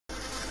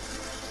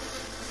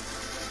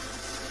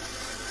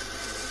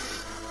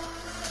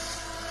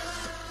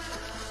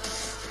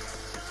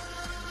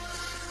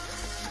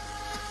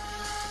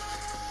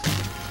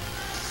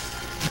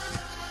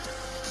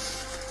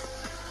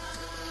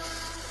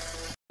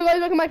Guys,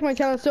 welcome back to my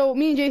channel. So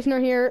me and Jason are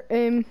here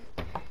playing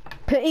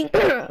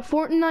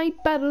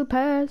Fortnite Battle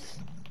Pass.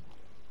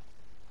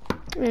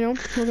 You know,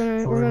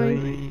 we're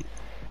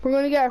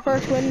gonna get our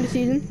first win in the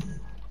season.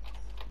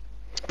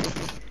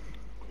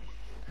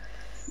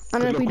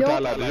 And if we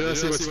don't,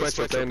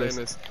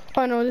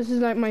 oh no, this is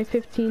like my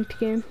 15th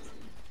game.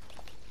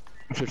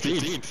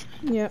 15th?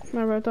 Yeah,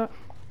 how about that?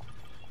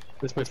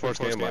 This is my first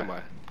game, boy.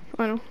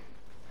 I know.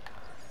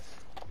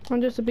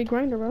 I'm just a big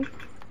grinder, bro.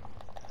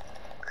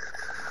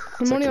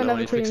 I'm only on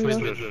level 3 and go.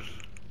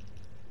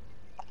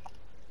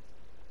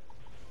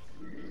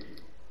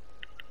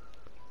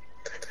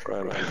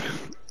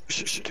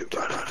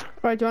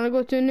 Right, do you wanna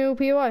go to a new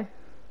POI?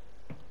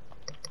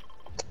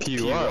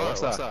 POI?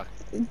 What's that?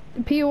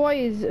 POI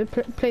is a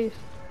place.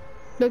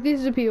 Look, this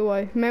is a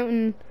POI.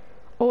 Mountain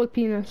Old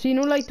Penis. So you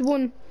know, like the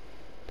one.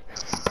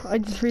 I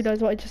just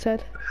realized what I just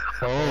said.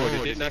 Oh,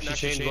 they didn't actually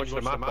change much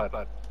of the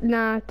map.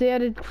 Nah, they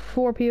added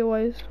 4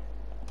 POIs.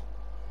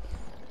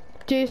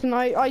 Jason,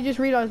 I just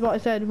realized what I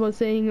said was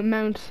saying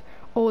Mount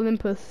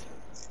Olympus.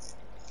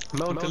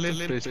 Mount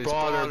Olympus,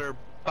 Brawler,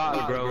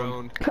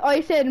 Battleground.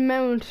 I said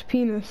Mount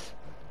Penis.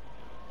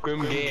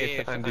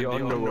 Grimgate and the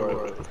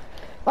Underworld.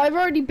 I've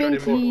already been to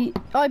the.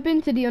 I've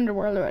been to the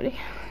Underworld already,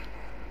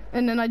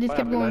 and then I just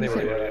kept going.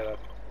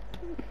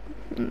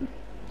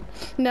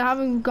 No, I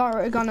haven't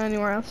gone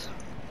anywhere else.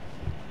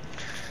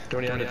 They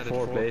only added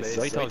 4 places.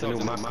 I thought the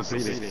new map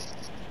completely.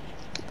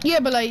 Yeah,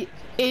 but like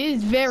it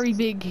is very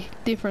big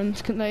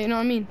difference. You know what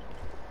I mean?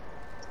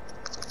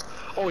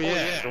 Oh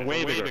yeah, they're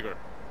way bigger.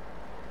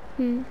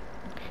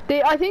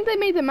 I think they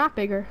made the map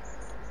bigger.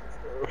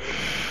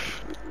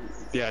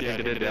 Yeah, I think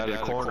they did. They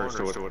added corners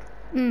to it.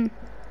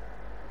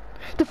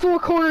 The 4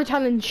 corner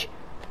challenge.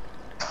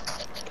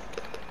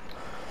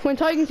 When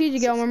Titan Siege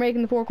again, we're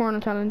making the 4 corner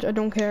challenge. I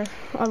don't care.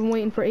 I've been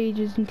waiting for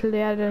ages until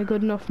they added a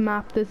good enough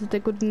map. This is the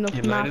good enough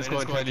map. I'm just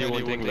going to tell you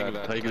one thing, lad.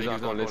 Tiger's not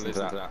going to listen to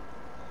that.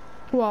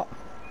 What?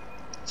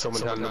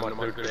 Someone tell them what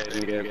they're creating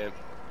the game.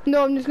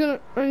 No, I'm just gonna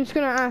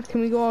ask.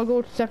 Can we all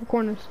go to separate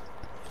corners?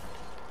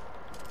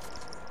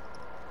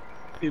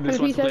 You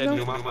just want to play a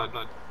new map,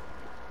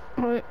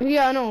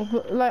 yeah, I know,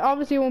 but like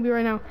obviously it won't be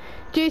right now.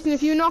 Jason,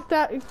 if you knock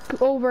that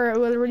over, it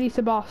will release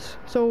a boss.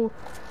 So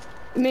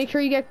make sure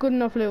you get good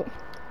enough loot.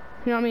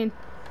 You know what I mean?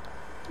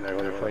 They're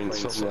gonna find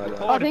something like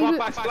that. I think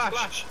back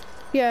splash.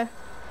 Yeah.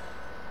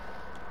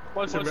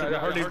 Once I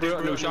heard they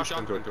brought a new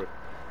shotgun to it.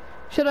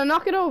 Should I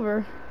knock it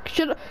over? This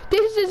is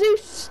the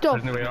Zeus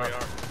stuff.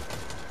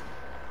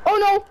 Oh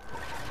no!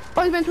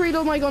 I was meant to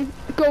reload my gun.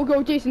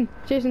 Go, Jason.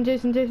 Jason.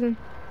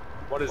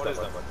 What is that?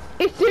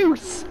 It's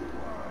Zeus!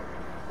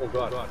 Oh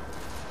god.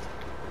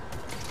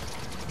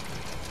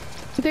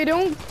 They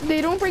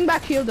don't bring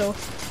back shield though.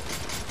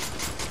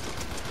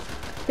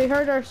 They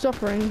heard our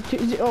suffering.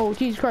 Oh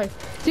Jesus Christ.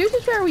 Zeus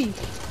is very weak.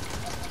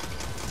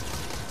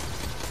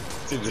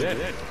 Zeus is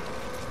dead.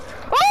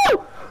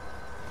 Oh!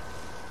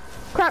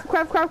 Crap.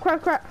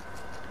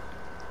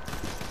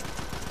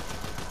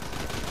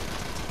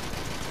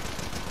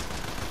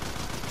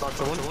 Knock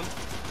someone.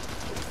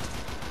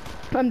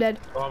 I'm dead.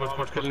 Oh, I'm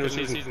supposed to kill a new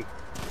season.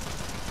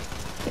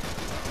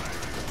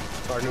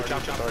 Sorry, new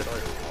chapter, sorry.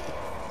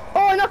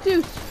 Oh, I knocked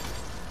Zeus!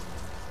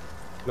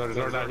 No,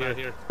 there's not that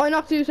here. I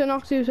knocked Zeus.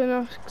 Oh,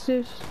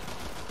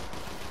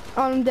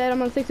 I'm dead,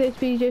 I'm on 6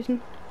 HP,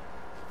 Jason.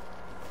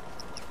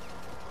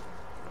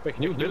 Wait,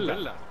 can you build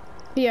that?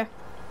 Yeah.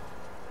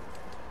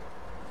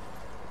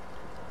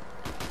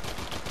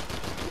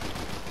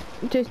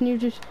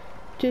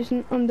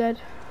 Jason, I'm dead.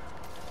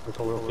 I'm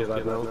coming up to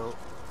that now.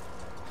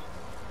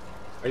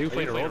 Are you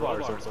playing a robot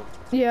or something?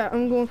 Yeah,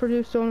 I'm going for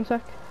Zeus in a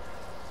sec.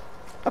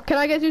 Oh, can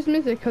I get Zeus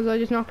Mythic? Because I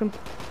just knocked him.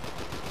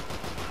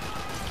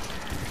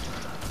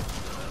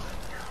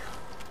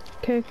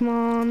 Okay, come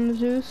on,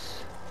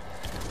 Zeus.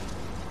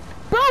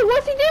 Bro,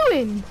 what's he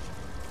doing?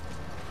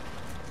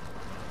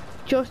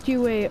 Just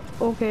you wait.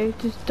 Okay,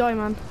 just die,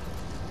 man.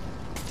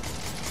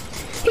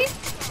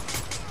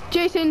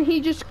 Jason, he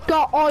just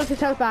got all of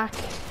his health back.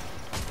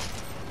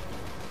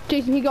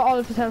 Jason, he got all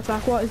of his health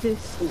back. What is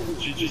this? Oh,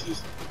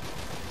 Jesus.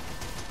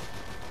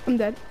 I'm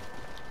dead.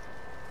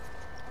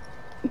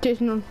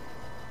 Jason, run.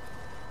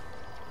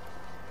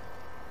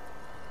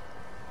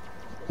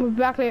 We'll be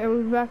back later.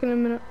 We'll be back in a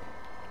minute.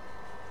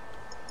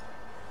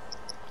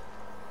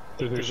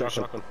 There's a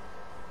shotgun.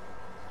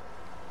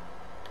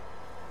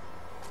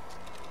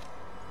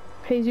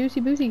 Hey,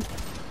 Zeusy Boozy.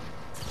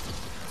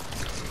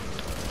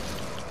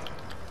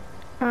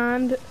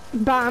 And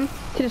bam,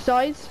 to the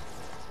sides.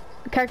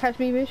 Can't catch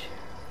me, bitch.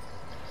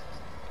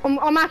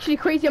 I'm actually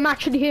crazy. I'm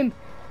actually him.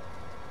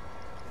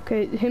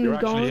 Okay, him is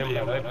gone.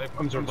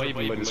 I'm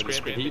surviving by the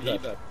scraping heat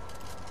that.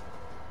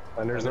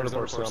 And there's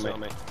another person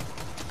on me.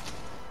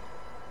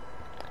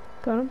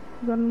 Got him.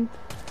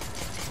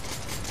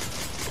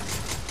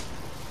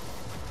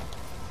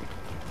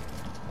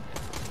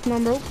 Come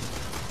on, bro.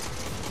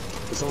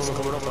 There's someone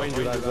coming up behind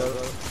you, lads.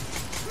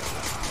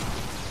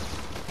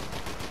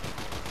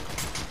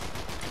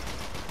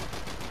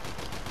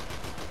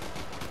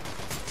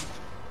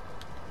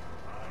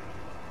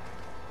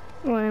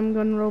 Oh, I am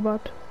gun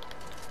robot.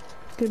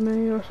 Give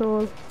me your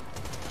soul.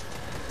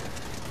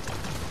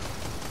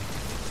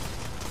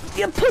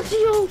 You pussy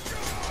hole!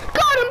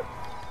 Got him!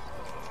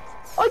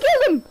 I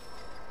killed him!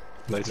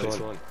 Nice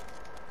one.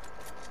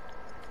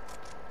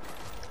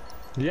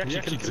 You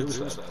actually killed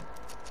Zeus, lad.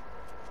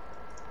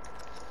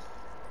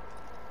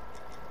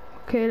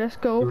 Okay, let's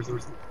go.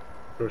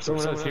 There's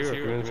someone else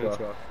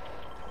here.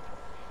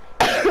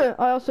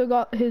 I also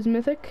got his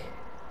mythic.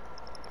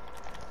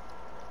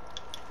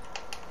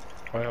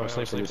 I was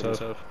sniping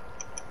myself.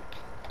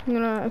 I'm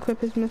gonna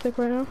equip his mythic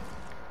right now.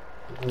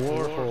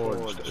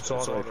 Warforged. It's all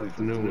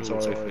rifle. No, it's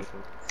all rifle.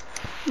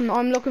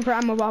 I'm looking for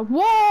ammo bar.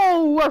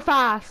 Whoa, we're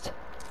fast.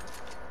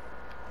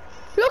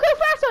 Look how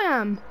fast I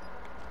am.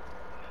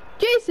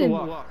 Jason,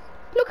 look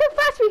how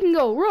fast we can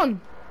go.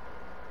 Run.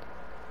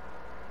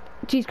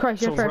 Jesus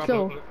Christ, you're fair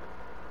slow.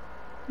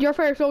 You're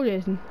fair slow,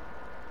 Jason.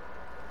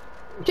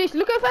 Jason,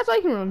 look how fast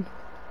I can run.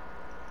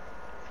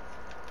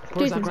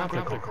 Jason.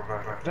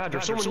 Dad,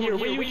 there's someone here.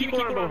 Wait, you keep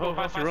going about how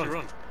fast you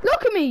run.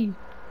 Look at me.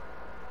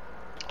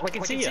 I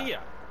can see ya.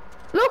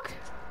 Look.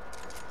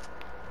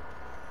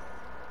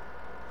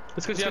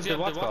 It's because you have the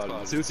what's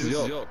called. Zeus is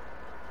yo.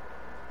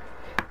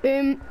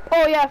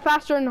 Oh yeah,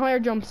 faster and higher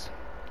jumps.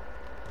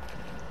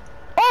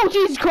 Oh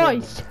Jesus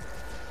Christ!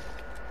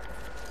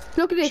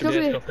 Look at this, look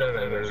at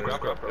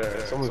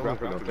this. Someone's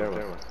grappling up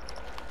there.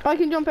 I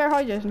can jump air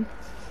high, Jason.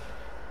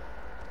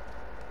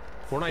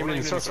 We're not even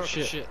in such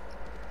shit.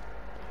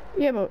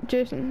 Yeah, but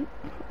Jason,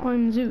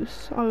 I'm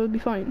Zeus. I will be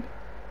fine.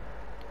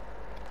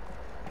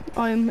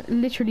 I'm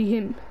literally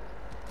him.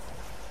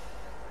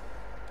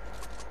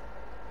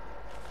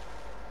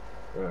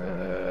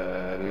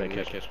 Make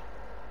it.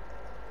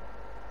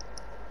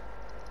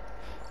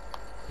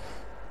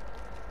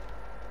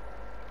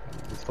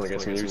 Just wanna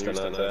get some news going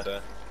on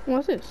there.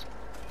 What's this?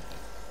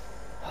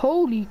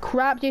 Holy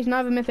crap, Jason, I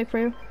have a mythic for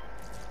you.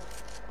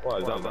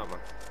 What is that, man?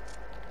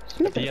 It's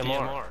mythic.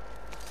 DMR.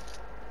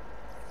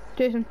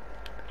 Jason.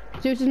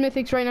 Zeus's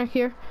mythic's right next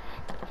here.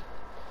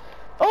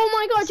 Oh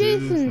my god,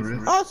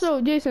 Jason! Also,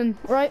 Jason,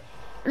 right?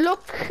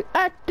 Look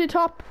at the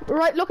top,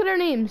 right? Look at their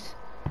names.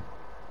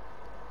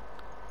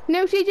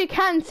 Now CJ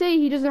can't say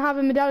he doesn't have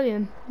a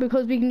medallion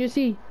because we can just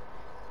see.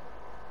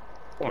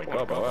 Oh my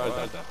god, bro, why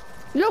is that?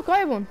 Look, I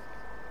have one.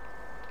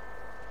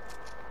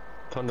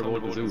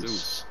 Thunderbolt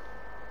Zeus.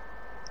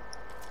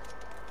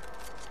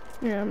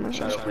 Yeah, I'm not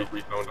sure. Shadow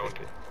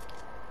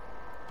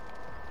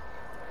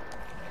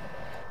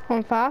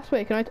I'm fast.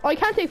 Wait, can I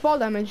can't take fall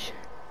damage.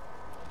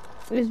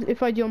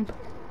 If I jump.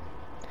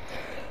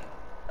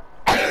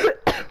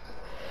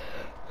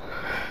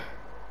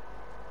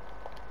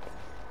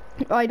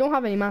 I don't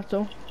have any mats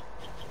though.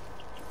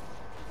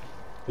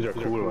 These are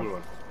cool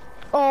ones.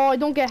 Oh, I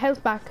don't get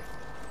health back.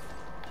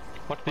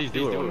 What do these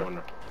do, I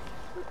wonder?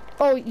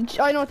 Oh,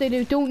 I know what they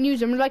do. Don't use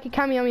them. They're like a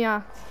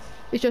Kamehameha.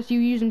 It's just you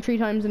use them 3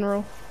 times in a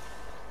row.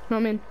 Know what I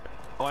mean?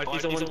 Oh, I see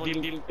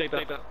someone take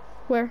that.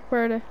 Where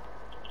are they?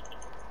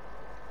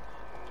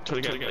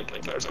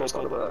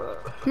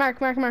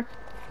 Mark.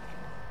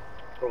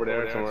 Over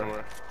there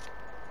somewhere.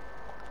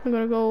 I'm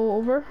gonna go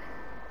over.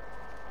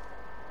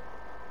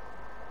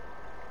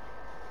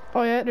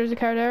 Oh yeah, there's a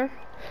car there.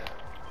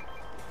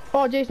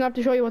 Oh, Jason, I have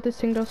to show you what this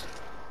thing does.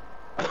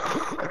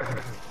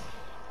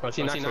 I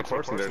see an actual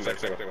person there in a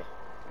second.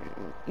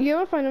 Yeah,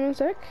 I'll find him in a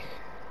sec.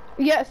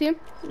 Yeah, I see him.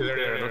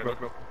 There.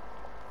 Look.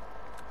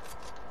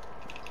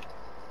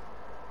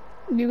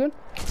 You good?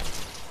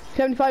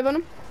 75 on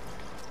him.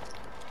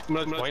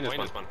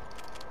 Minus one.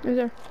 Is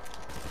there?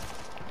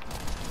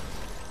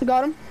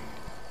 Got him.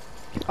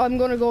 I'm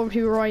gonna go over to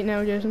you right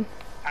now, Jason.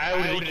 How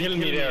did he kill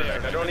me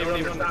there? I don't even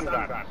understand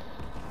that.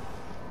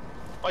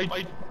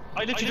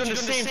 I literally done the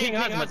same thing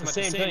as him at the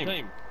same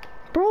time.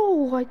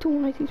 Bro, I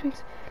don't like these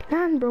things.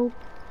 Land, bro.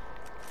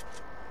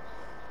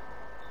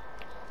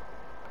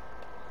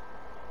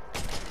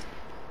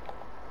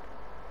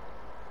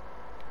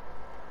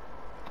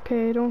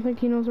 Okay, I don't think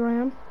he knows where I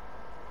am.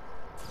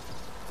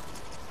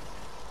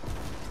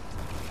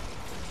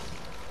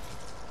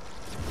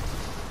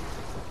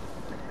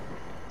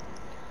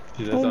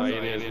 He's a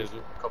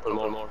couple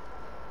more.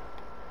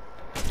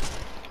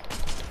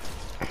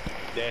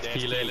 Yes,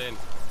 peel in.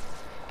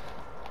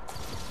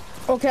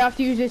 Okay, I have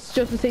to use this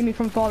just to save me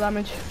from fall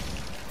damage.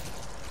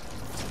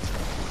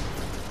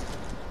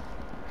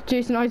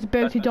 Jason, I was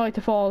about to die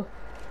to fall.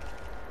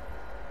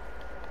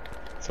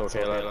 It's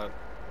okay, lad.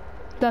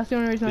 That's the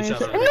only reason I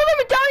used it. Another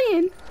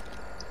medallion!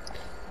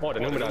 Oh, the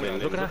new medallion.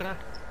 Look at that.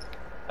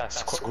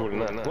 That's cool,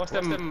 man. What's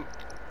them?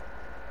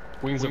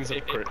 Wings of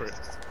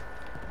Icarus.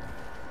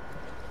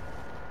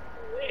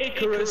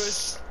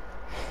 Icarus!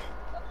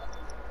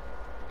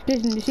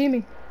 Jason, you see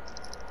me?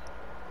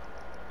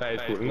 That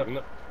is cool, isn't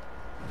it?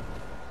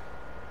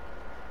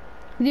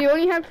 You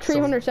only have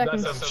 300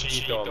 seconds. That's some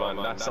cheat though,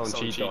 man. That's some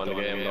cheat though in the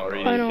game, not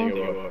really. I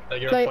know.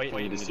 Like, you're fighting,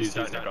 you just use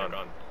that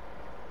gun.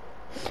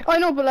 I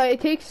know, but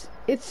like, it's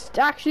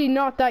actually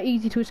not that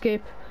easy to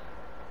escape.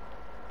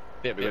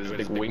 Yeah, because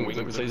there's big wings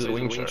the size of the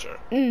wing shirt.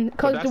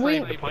 Because the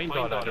wing... That's the point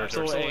of that.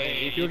 So,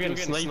 if you're getting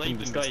sniped in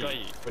the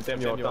sky, with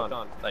them you're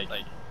done. Like,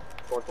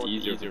 it's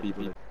easier for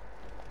people.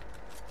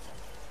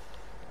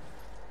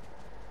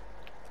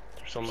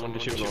 someone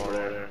shooting over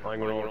there. I'm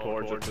going over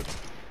towards it.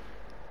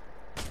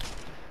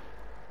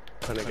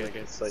 Trying to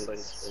get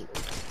sights.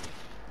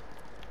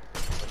 I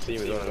see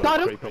him as well. Got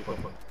him!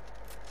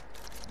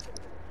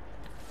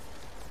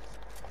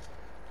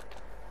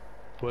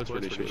 Who else were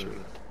they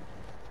shooting?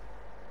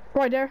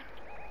 Right there.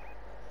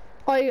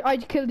 I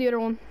killed the other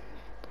one.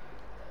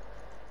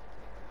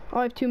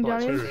 I have 2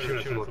 medallions.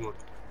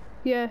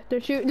 Yeah,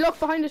 they're shooting. Look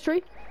behind this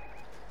tree.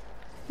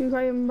 You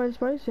got him by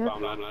surprise, yeah.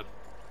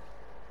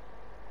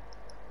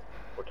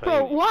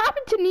 Bro, what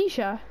happened to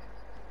Nisha?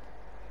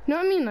 You know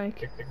what I mean,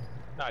 like?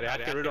 Nah, they had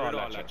to get rid of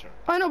all that.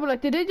 I know, but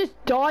like, did they just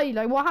die?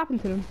 Like, what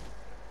happened to them?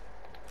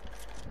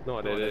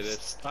 No, they did.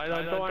 I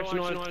don't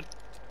actually know.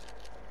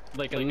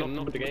 Like,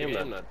 enough of the game,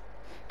 man.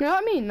 You know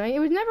what I mean? Like, it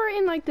was never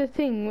in like the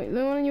thing,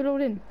 the one you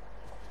load in.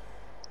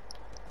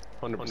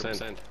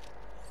 100%.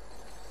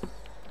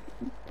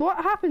 What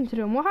happened to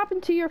them? What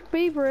happened to your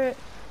favorite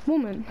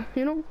woman?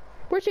 You know?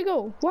 Where'd she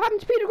go? What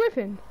happened to Peter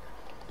Griffin?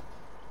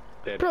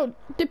 Dead. Bro,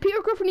 did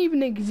Peter Griffin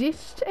even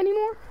exist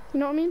anymore? You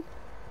know what I mean?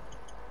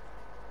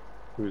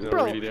 He was not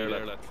Bro. really there,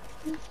 like.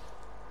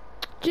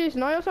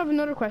 Jason, I also have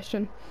another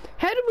question.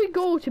 How did we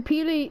go to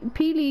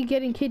Peely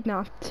getting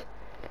kidnapped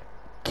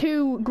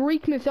to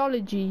Greek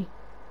mythology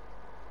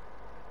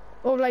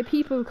of like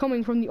people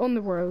coming from the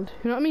underworld?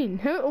 You know what I mean?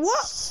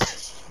 What?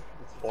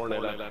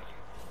 Fortnite, like.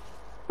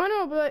 I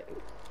know, but like,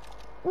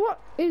 what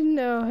in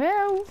the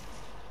hell?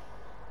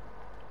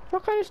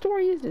 What kind of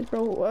story is this,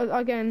 bro?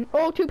 Again,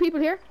 oh, 2 people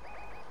here.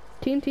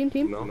 Team.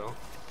 No.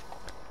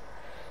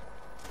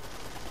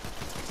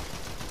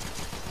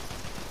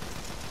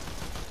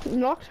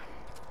 Knocked.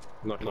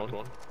 Knocked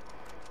one.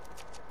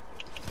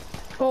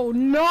 Oh,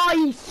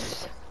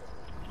 nice!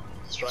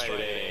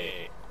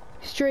 Straight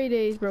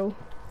A's, bro.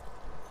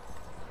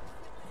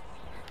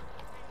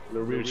 The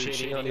real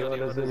shady on the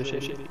others than the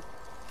shady.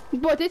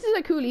 But this is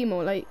a cool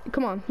emote. Like,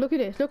 come on, look at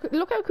this.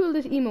 Look how cool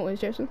this emote is,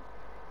 Jason.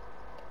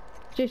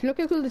 Jason, look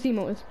how cool this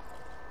emote is.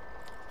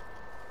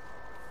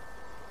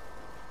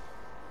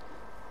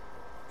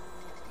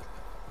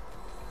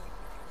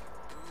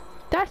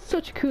 That's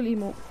such a cool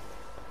emote.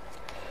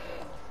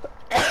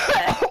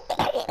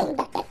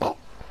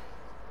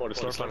 Oh, the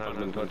slurp hasn't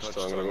been touched,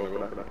 so I'm gonna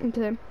go for that. Into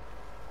them.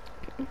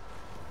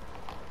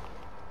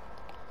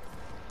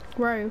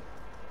 Where are you?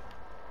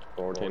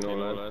 14, no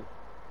lad.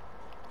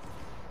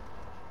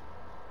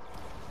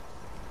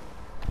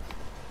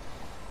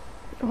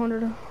 A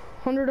 100.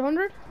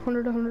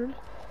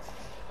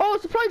 Oh,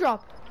 supply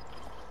drop.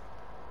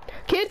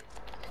 Kid,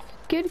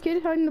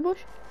 hide in the bush.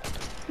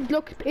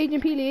 Look,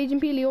 Agent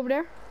Peely over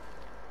there.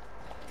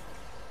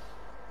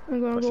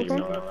 I'm gonna go for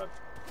him.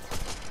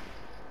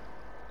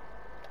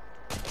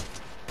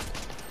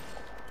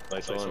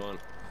 Nice one.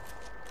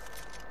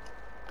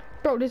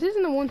 Bro, this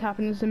isn't a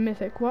one-tapping, it's a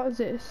mythic. What is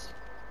this?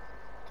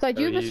 It's like,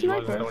 you have a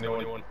sniper.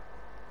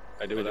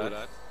 I do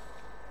that.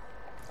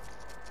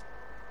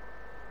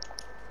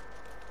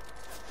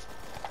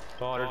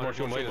 Oh, there's more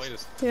shooting behind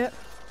us. Yeah.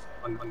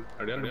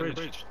 Are they on the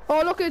bridge?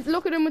 Oh, look at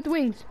him with the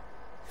wings.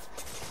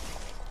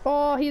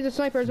 Oh, he's a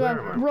sniper as well.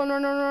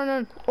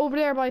 Run. Over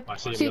there by... I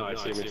see him.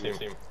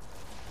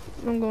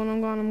 I'm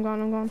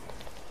going.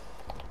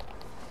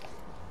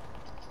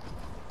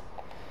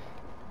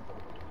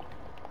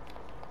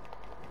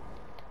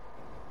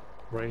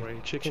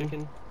 Right,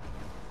 chicken.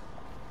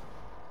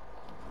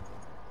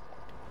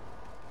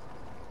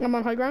 I'm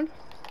on high ground.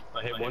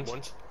 I hit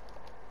once.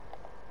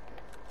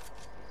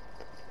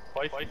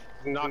 Fight.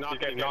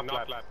 Knocked,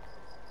 lad.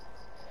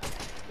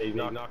 He's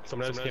knocked.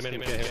 Someone else came in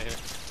and get him.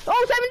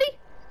 Oh, 70!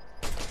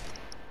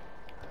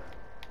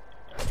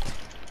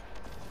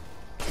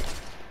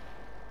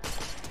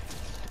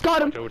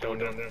 Got him!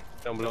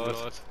 Down below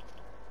us.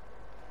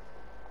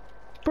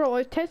 Bro, I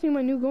was testing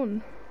my new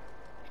gun.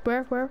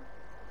 Where?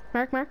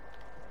 Mark.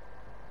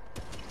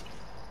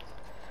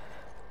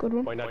 Good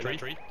one. Why not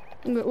tree?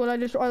 Well, I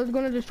was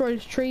gonna destroy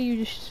this tree,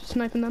 you just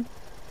sniping them.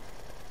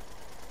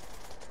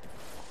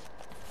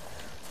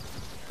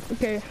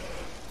 Okay.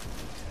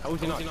 How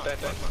is he not dead,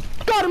 man?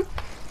 Got him!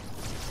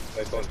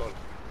 Nice one.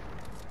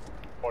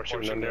 Or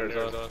shooting in there as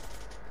well.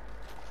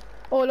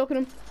 Oh, look at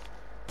him.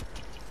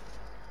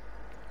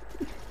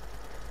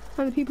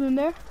 And the people in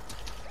there.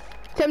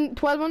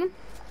 12 on him.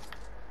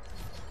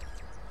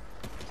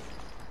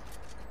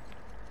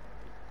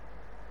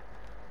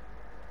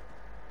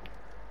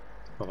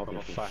 Oh,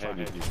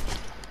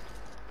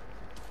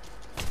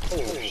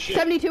 shit.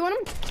 72 on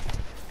him.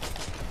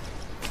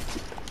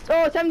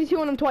 Oh, 72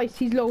 on him twice.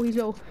 He's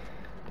low.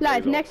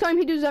 Lad, next time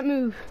he does that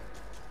move.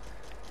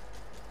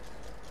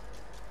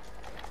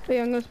 Oh,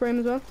 yeah, I'm gonna spray him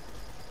as well.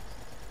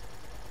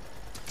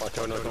 Watch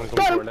out, no, don't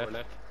Got come him.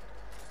 left.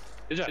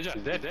 He's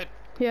dead.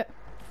 Yeah.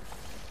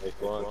 Nice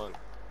one.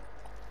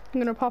 I'm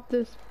gonna pop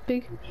this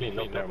big. Clean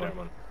up there,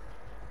 man.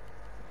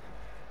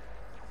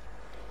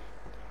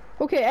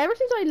 Okay, ever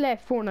since I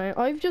left Fortnite,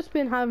 I've just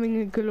been having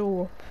a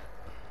glow up.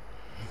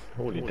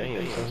 Holy dang,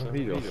 that's a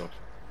video.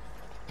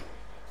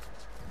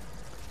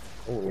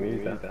 Oh, we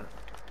need that.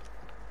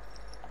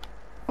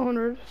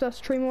 100. That's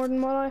 3 more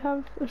than what I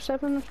have, or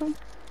 7 or something.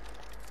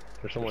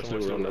 There's so much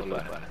loot around that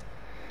back.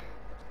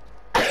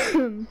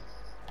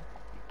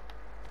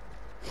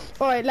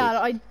 Alright, lad,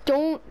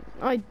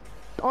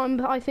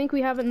 I think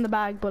we have it in the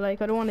bag, but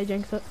like, I don't want to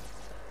jinx it.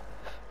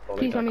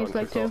 Please tell me it's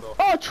like 2.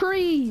 Oh,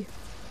 3!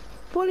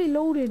 Fully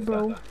loaded,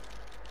 bro.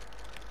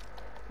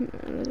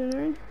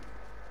 Legendary?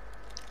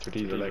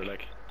 3 are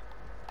like...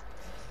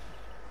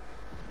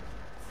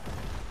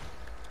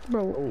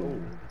 Bro. Oh,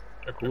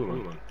 they're cool,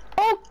 man.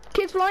 Oh,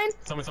 kids flying!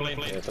 Someone's flying.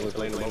 Yeah, someone's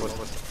flying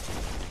above us.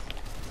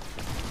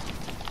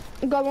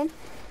 Got one.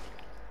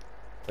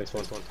 Nice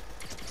one.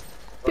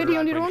 50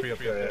 on the other one.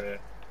 Yeah.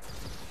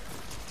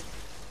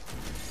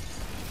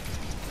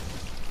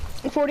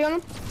 40 on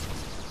him.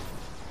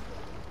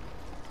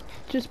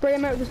 Just spray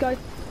him out with this guy.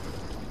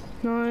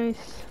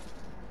 Nice.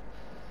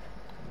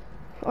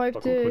 I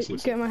have to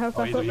get my health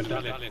back up.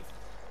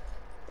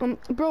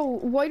 Bro,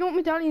 why don't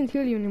medallions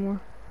heal you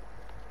anymore?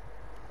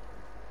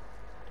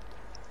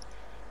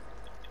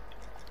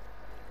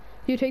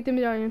 You take the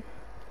medallion.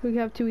 We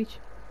have 2 each.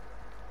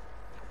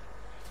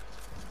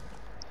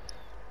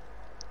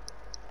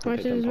 How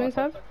much does his wings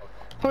have?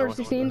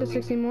 116 to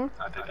 16 more.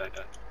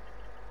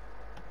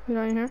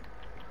 Medallion here.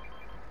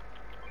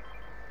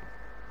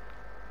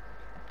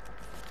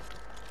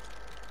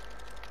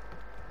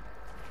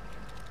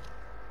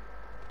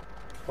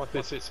 What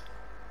this is?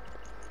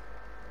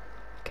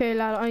 Okay,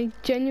 lad, I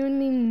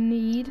genuinely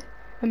need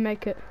a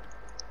medkit.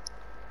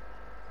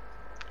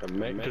 A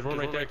medkit? There's one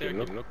right there,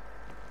 look.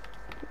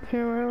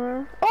 Here,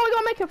 where? Oh, I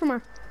got a medkit from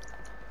her!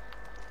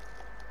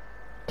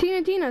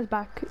 Tina's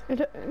back.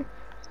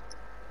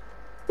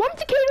 What happened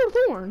to Kato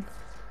Thorn?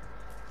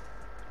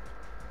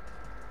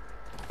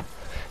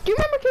 Do you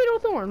remember Kato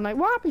Thorn? Like,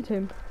 what happened to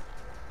him?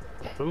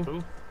 Who?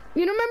 You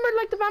remember,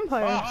 like, the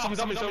vampire? Oh,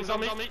 someone's on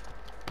me.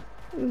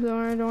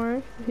 Don't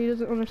worry. He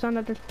doesn't understand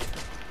that.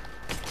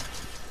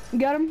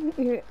 Get him.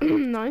 Yeah.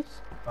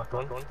 Nice.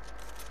 Run.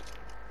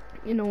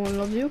 You know one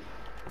loves you.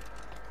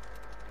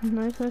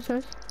 Nice.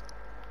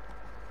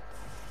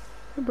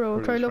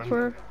 Bro, try to look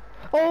for...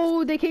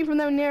 Oh, they came from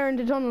down there in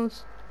the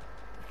tunnels.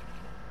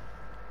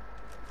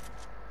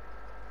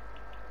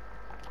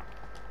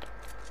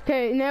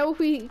 Okay, now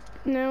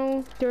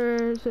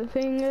there's a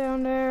thing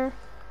down there.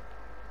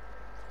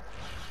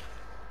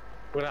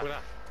 Where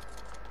that?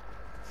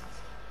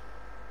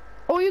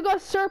 Oh, you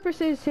got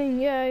Surface's thing,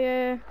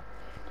 yeah.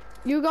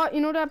 You got,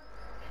 you know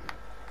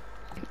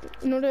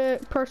the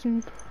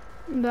person,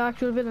 the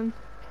actual villain,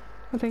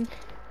 I think.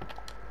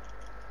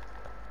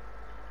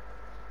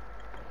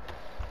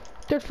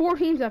 There's 4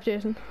 teams left,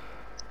 Jason.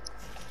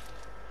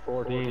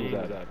 4 teams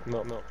left?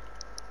 No.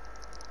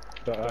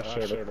 That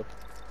shared it.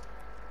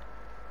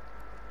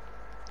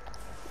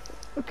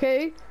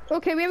 Okay,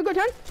 we have a good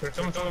time. There's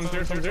someone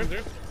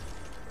there.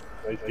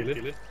 Nice, kill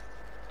it.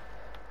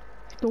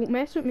 Don't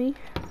mess with me.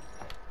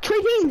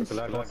 3 teams!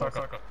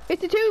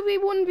 It's a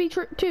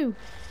 2v1v2.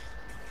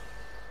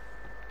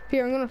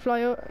 Here, I'm gonna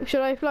fly out.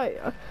 Should I fly?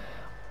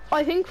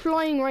 I think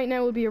flying right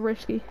now would be a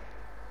risky.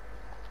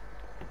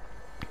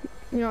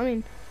 You know what I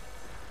mean?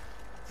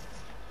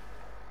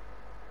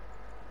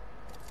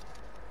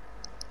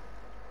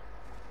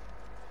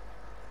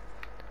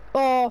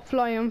 Oh,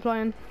 I'm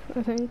flying,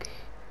 I think.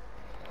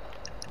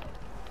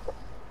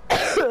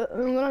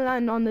 I'm gonna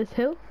land on this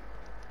hill.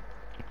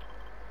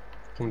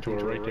 Come to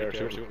a right there,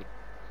 shooting.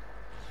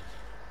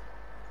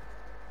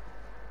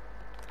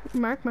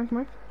 Mark. I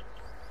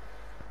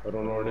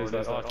don't know where it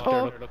is.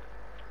 Oh,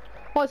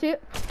 I see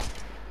it.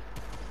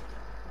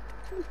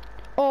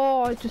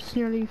 Oh, I just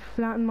nearly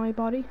flattened my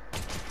body.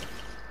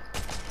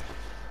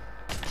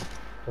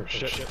 Oh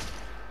shit.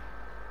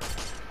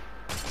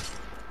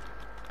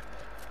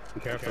 Be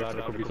careful, lad,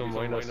 there could be some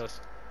behind us.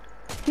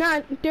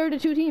 Nah, they're the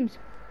 2 teams.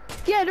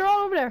 Yeah, they're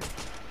all over there.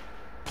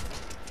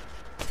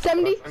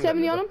 70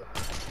 on them.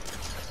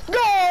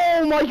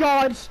 Oh my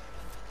god!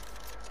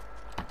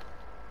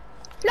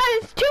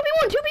 Lads,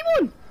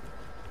 2v1!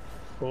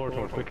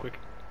 Forward, quick.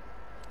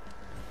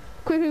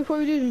 Quick, before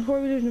we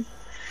lose him.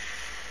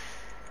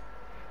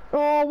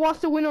 Oh, what's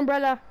the wind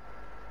umbrella?